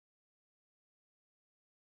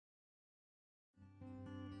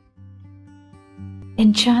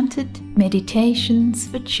Enchanted Meditations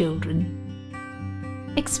for Children.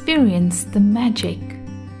 Experience the magic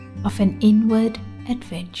of an inward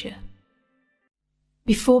adventure.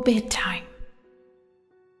 Before bedtime,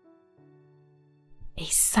 a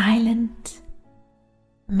silent,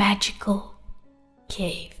 magical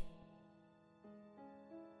cave.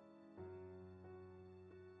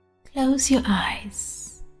 Close your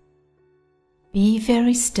eyes, be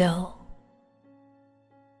very still,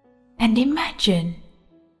 and imagine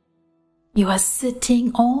you are sitting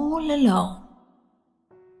all alone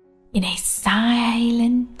in a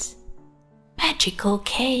silent, magical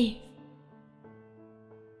cave,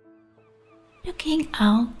 looking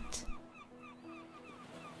out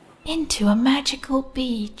into a magical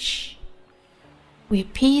beach where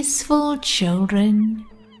peaceful children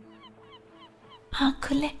are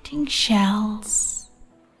collecting shells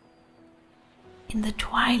in the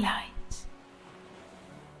twilight.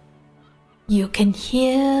 You can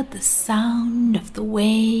hear the sound of the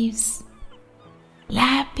waves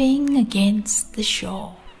lapping against the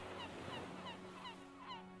shore.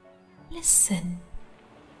 Listen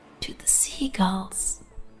to the seagulls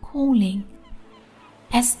calling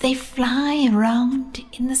as they fly around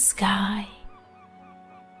in the sky.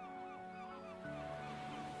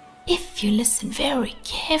 If you listen very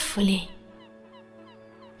carefully,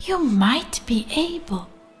 you might be able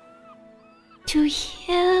to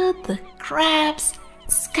hear the crabs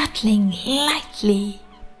scuttling lightly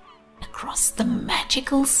across the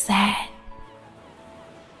magical sand.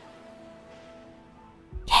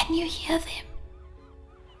 Can you hear them?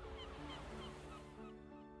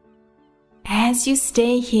 As you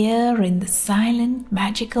stay here in the silent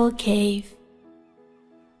magical cave,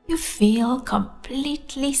 you feel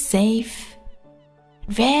completely safe,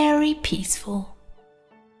 very peaceful.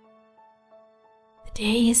 The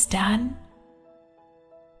day is done,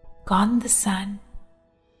 gone the sun.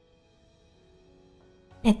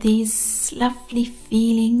 Let these lovely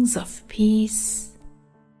feelings of peace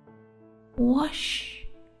wash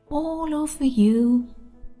all over you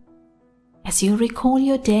as you recall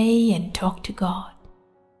your day and talk to God.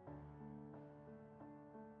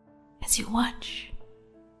 As you watch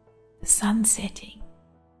the sun setting.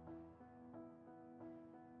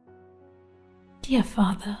 Dear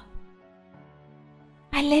Father,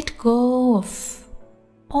 I let go of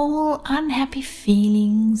all unhappy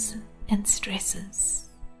feelings and stresses.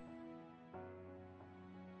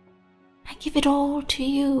 I give it all to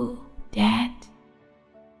you, Dad,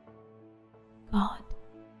 God,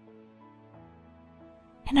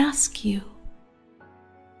 and ask you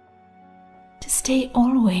to stay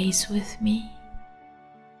always with me.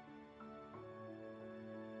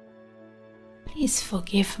 Please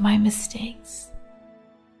forgive my mistakes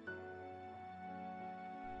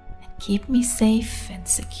and keep me safe and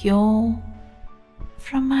secure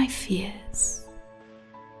from my fears.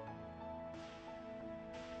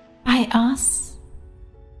 I ask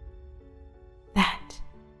that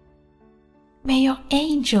may your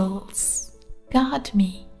angels guard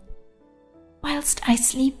me whilst I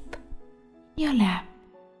sleep in your lap.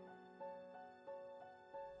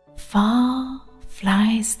 Far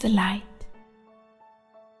flies the light,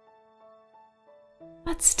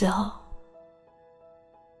 but still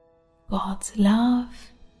God's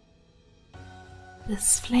love,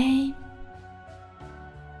 this flame,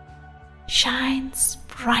 shines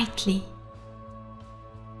brightly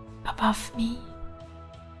above me,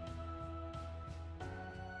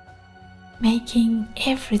 making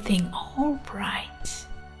everything all bright.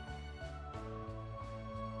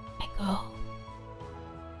 I go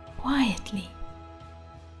quietly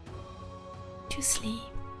to sleep.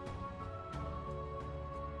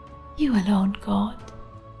 You alone, God,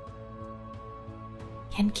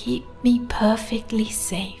 can keep me perfectly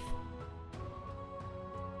safe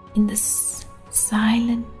in this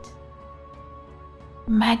silent,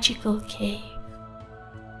 magical cave.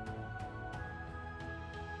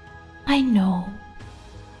 I know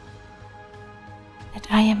that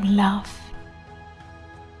I am loved.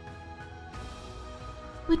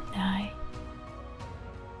 Good night.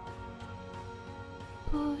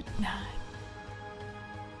 Good night.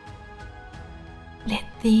 Let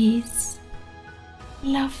these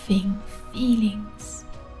loving feelings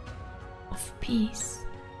of peace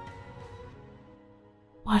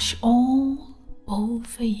wash all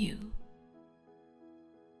over you.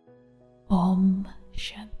 Om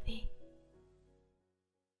Shanti.